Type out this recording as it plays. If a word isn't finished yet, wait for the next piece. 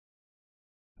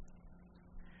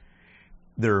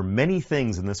There are many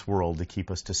things in this world to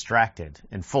keep us distracted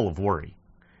and full of worry.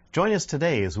 Join us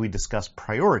today as we discuss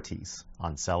priorities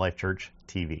on Cell Life Church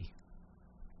TV.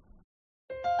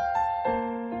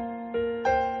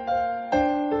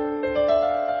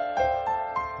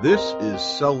 This is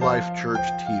Cell Life Church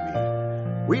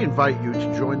TV. We invite you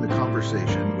to join the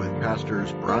conversation with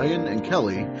Pastors Brian and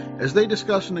Kelly as they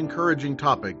discuss an encouraging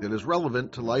topic that is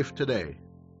relevant to life today.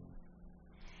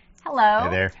 Hello. Hey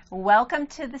there. Welcome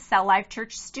to the Cell Life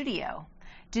Church studio.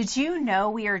 Did you know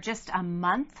we are just a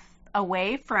month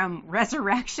away from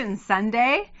Resurrection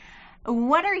Sunday?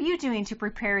 What are you doing to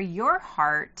prepare your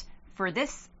heart for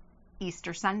this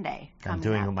Easter Sunday? I'm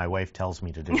doing what my wife tells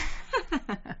me to do.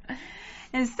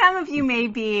 And some of you may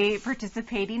be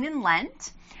participating in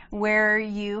Lent, where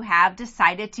you have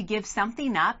decided to give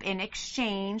something up in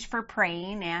exchange for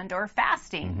praying and or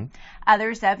fasting. Mm-hmm.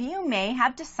 Others of you may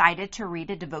have decided to read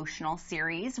a devotional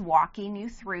series walking you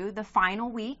through the final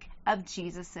week of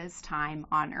Jesus' time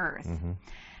on earth. Mm-hmm.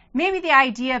 Maybe the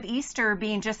idea of Easter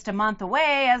being just a month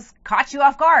away has caught you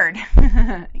off guard.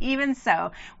 Even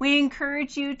so, we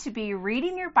encourage you to be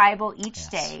reading your Bible each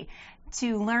day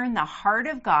to learn the heart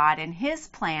of God and His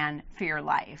plan for your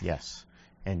life. Yes,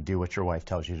 and do what your wife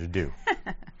tells you to do.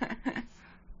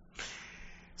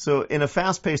 So in a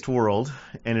fast-paced world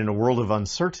and in a world of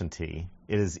uncertainty,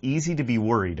 it is easy to be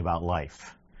worried about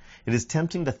life. It is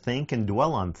tempting to think and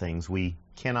dwell on things we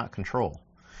cannot control.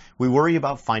 We worry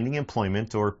about finding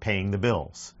employment or paying the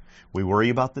bills. We worry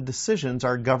about the decisions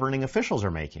our governing officials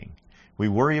are making. We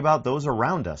worry about those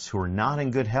around us who are not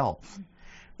in good health.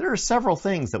 There are several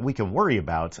things that we can worry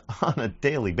about on a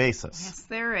daily basis. Yes,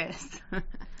 there is.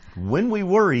 When we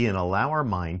worry and allow our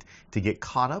mind to get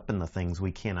caught up in the things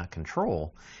we cannot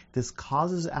control, this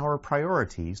causes our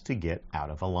priorities to get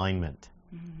out of alignment.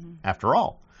 Mm-hmm. After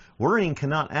all, worrying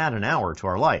cannot add an hour to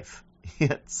our life.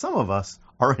 Yet some of us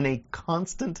are in a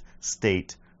constant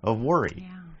state of worry.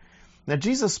 Yeah. Now,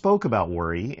 Jesus spoke about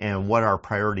worry and what our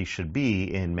priorities should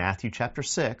be in Matthew chapter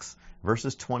 6,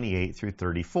 verses 28 through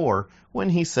 34, when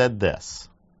he said this,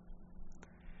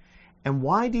 "And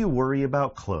why do you worry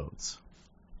about clothes?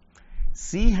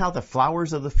 See how the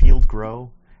flowers of the field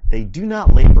grow? They do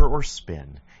not labor or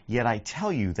spin. Yet I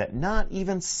tell you that not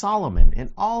even Solomon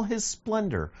in all his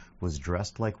splendor was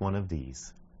dressed like one of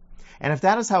these. And if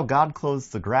that is how God clothes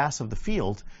the grass of the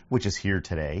field, which is here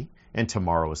today, and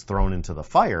tomorrow is thrown into the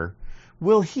fire,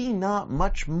 will He not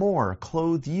much more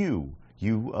clothe you,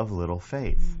 you of little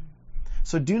faith?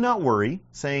 So do not worry,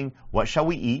 saying, 'What shall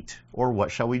we eat?' or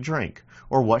 'What shall we drink?'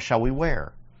 or 'What shall we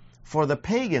wear?' For the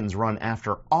pagans run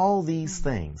after all these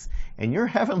things, and your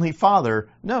heavenly Father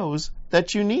knows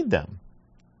that you need them.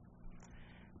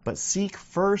 But seek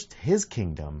first His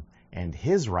kingdom and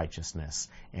His righteousness,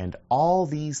 and all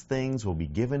these things will be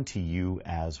given to you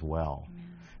as well.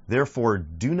 Therefore,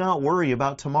 do not worry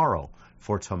about tomorrow,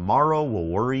 for tomorrow will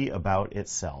worry about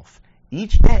itself.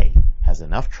 Each day has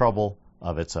enough trouble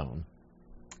of its own."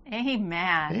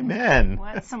 Amen. Amen.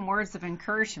 What some words of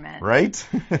encouragement. Right?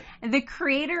 The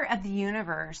creator of the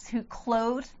universe, who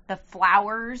clothed the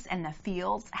flowers and the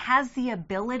fields, has the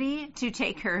ability to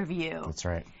take care of you. That's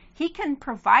right. He can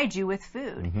provide you with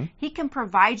food. Mm-hmm. He can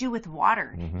provide you with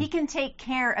water. Mm-hmm. He can take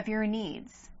care of your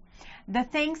needs. The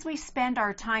things we spend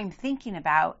our time thinking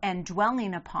about and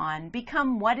dwelling upon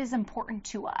become what is important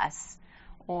to us,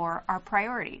 or our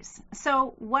priorities.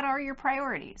 So, what are your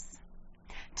priorities?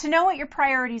 To know what your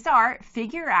priorities are,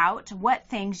 figure out what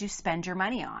things you spend your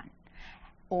money on,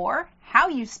 or how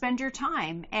you spend your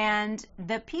time and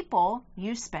the people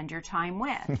you spend your time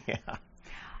with. Yeah.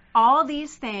 All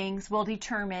these things will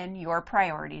determine your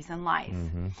priorities in life.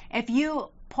 Mm-hmm. If you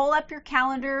pull up your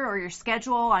calendar or your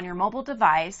schedule on your mobile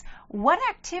device, what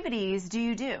activities do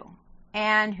you do?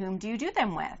 And whom do you do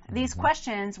them with? Mm-hmm. These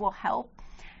questions will help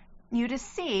you to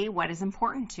see what is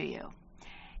important to you.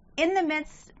 In the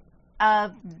midst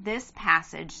of this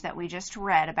passage that we just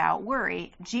read about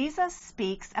worry, Jesus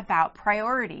speaks about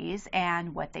priorities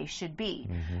and what they should be.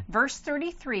 Mm-hmm. Verse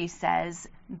 33 says,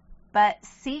 "But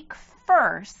seek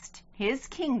first His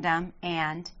kingdom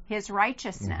and His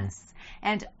righteousness,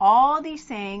 and all these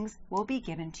things will be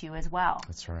given to you as well."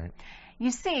 That's right. You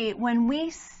see, when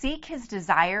we seek His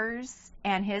desires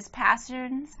and His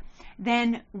passions,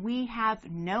 then we have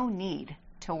no need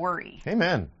to worry.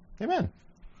 Amen. Amen.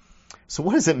 So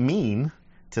what does it mean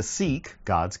to seek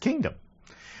God's kingdom?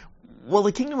 Well,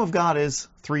 the kingdom of God is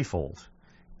threefold.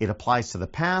 It applies to the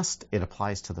past, it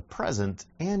applies to the present,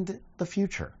 and the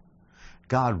future.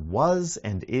 God was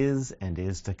and is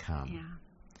to come. Yeah.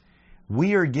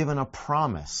 We are given a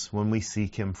promise when we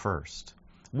seek Him first.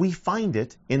 We find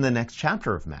it in the next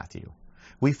chapter of Matthew.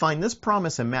 We find this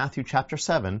promise in Matthew chapter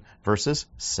 7, verses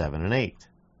 7 and 8.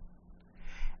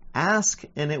 Ask,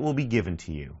 and it will be given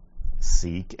to you.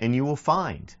 Seek, and you will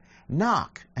find.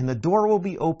 Knock, and the door will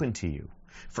be opened to you.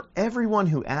 For everyone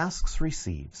who asks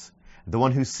receives. The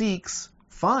one who seeks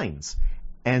finds.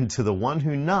 And to the one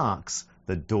who knocks,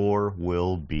 the door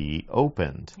will be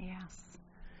opened. Yes.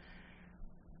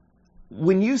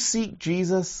 When you seek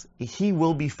Jesus, He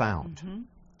will be found. Mm-hmm.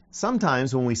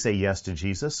 Sometimes when we say yes to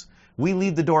Jesus, we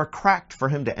leave the door cracked for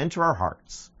Him to enter our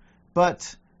hearts,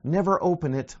 but never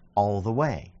open it all the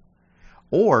way.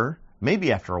 Or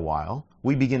maybe after a while,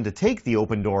 we begin to take the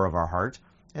open door of our heart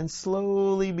and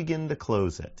slowly begin to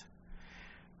close it.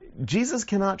 Jesus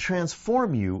cannot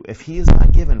transform you if He has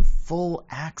not given full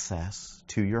access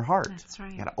to your heart. That's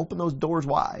right. You got to open those doors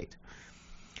wide.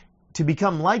 To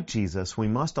become like Jesus, we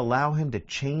must allow Him to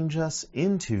change us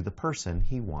into the person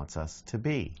He wants us to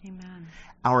be. Amen.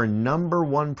 Our number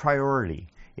one priority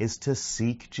is to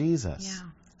seek Jesus. Yeah.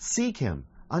 Seek Him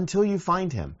until you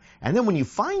find Him. And then when you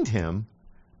find Him,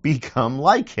 become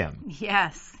like Him.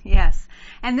 Yes, yes.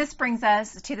 And this brings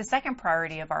us to the second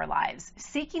priority of our lives,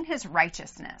 seeking His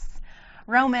righteousness.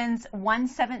 Romans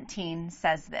 1:17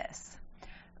 says this,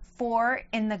 "For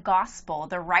in the gospel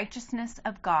the righteousness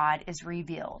of God is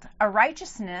revealed, a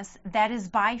righteousness that is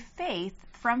by faith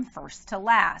from first to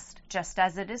last, just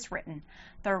as it is written,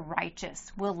 the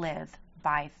righteous will live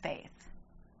by faith."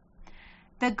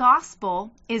 The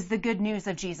gospel is the good news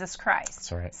of Jesus Christ.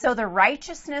 That's right. So the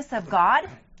righteousness of God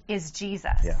is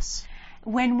Jesus. Yes.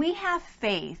 When we have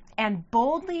faith and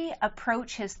boldly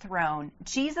approach His throne,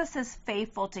 Jesus is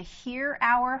faithful to hear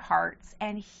our hearts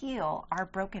and heal our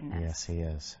brokenness. Yes, He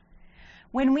is.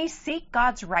 When we seek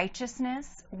God's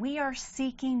righteousness, we are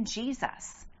seeking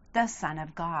Jesus, the Son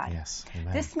of God. Yes.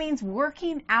 Amen. This means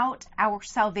working out our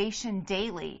salvation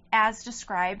daily, as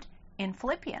described in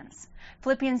Philippians.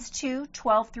 Philippians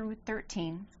 2:12 through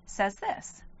 13 says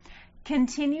this,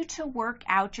 "Continue to work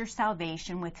out your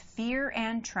salvation with fear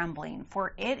and trembling,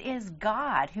 for it is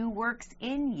God who works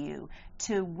in you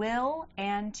to will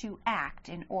and to act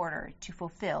in order to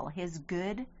fulfill His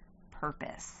good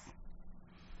purpose."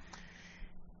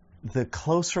 The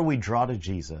closer we draw to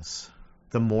Jesus,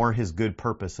 the more His good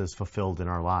purpose is fulfilled in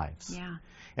our lives. Yeah.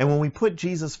 And when we put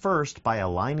Jesus first by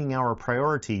aligning our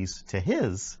priorities to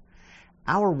His,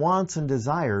 our wants and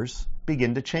desires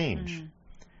begin to change.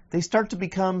 They start to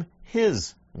become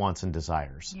His wants and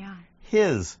desires, Yeah.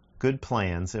 His good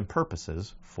plans and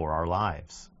purposes for our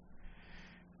lives.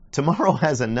 Tomorrow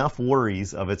has enough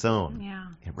worries of its own. Yeah.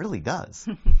 It really does.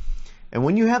 And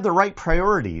when you have the right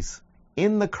priorities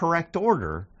in the correct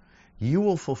order, you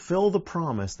will fulfill the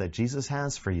promise that Jesus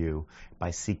has for you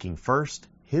by seeking first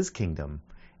His kingdom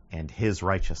and His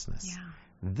righteousness. Yeah.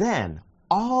 Then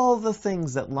all the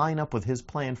things that line up with His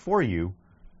plan for you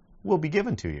will be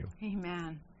given to you.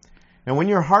 Amen. And when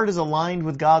your heart is aligned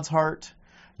with God's heart,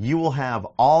 you will have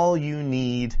all you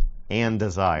need and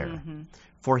desire. Mm-hmm.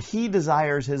 For He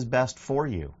desires His best for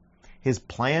you. His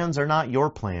plans are not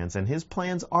your plans, and His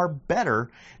plans are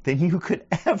better than you could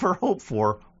ever hope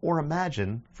for or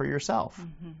imagine for yourself.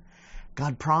 Mm-hmm.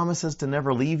 God promises to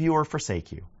never leave you or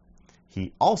forsake you.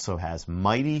 He also has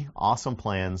mighty, awesome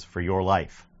plans for your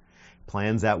life.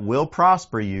 Plans that will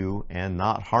prosper you and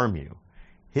not harm you.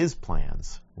 His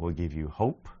plans will give you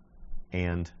hope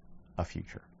and a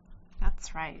future.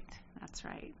 That's right. That's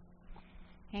right.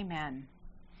 Amen.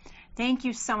 Thank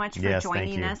you so much for Yes, thank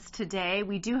joining you. us today.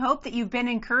 We do hope that you've been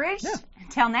encouraged. Yeah.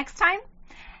 Until next time,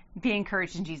 be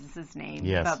encouraged in Jesus' name.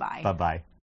 Yes. Bye-bye. Bye-bye.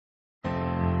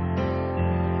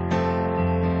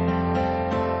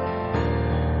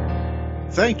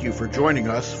 Thank you for joining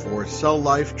us for Cell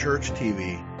Life Church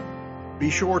TV. Be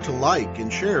sure to like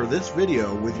and share this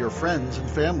video with your friends and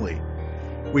family.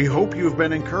 We hope you have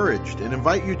been encouraged and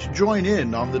invite you to join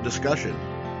in on the discussion.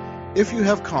 If you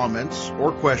have comments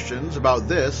or questions about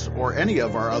this or any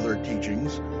of our other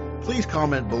teachings, please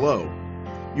comment below.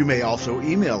 You may also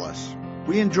email us.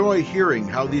 We enjoy hearing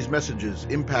how these messages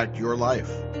impact your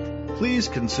life. Please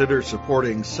consider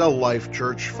supporting Cell Life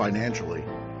Church financially.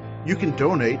 You can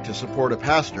donate to support a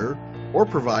pastor or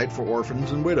provide for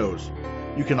orphans and widows.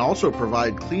 You can also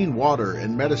provide clean water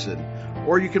and medicine,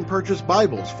 or you can purchase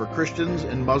Bibles for Christians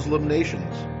in Muslim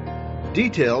nations.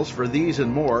 Details for these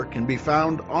and more can be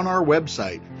found on our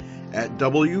website at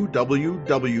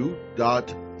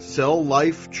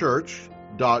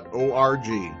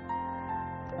www.celllifechurch.org.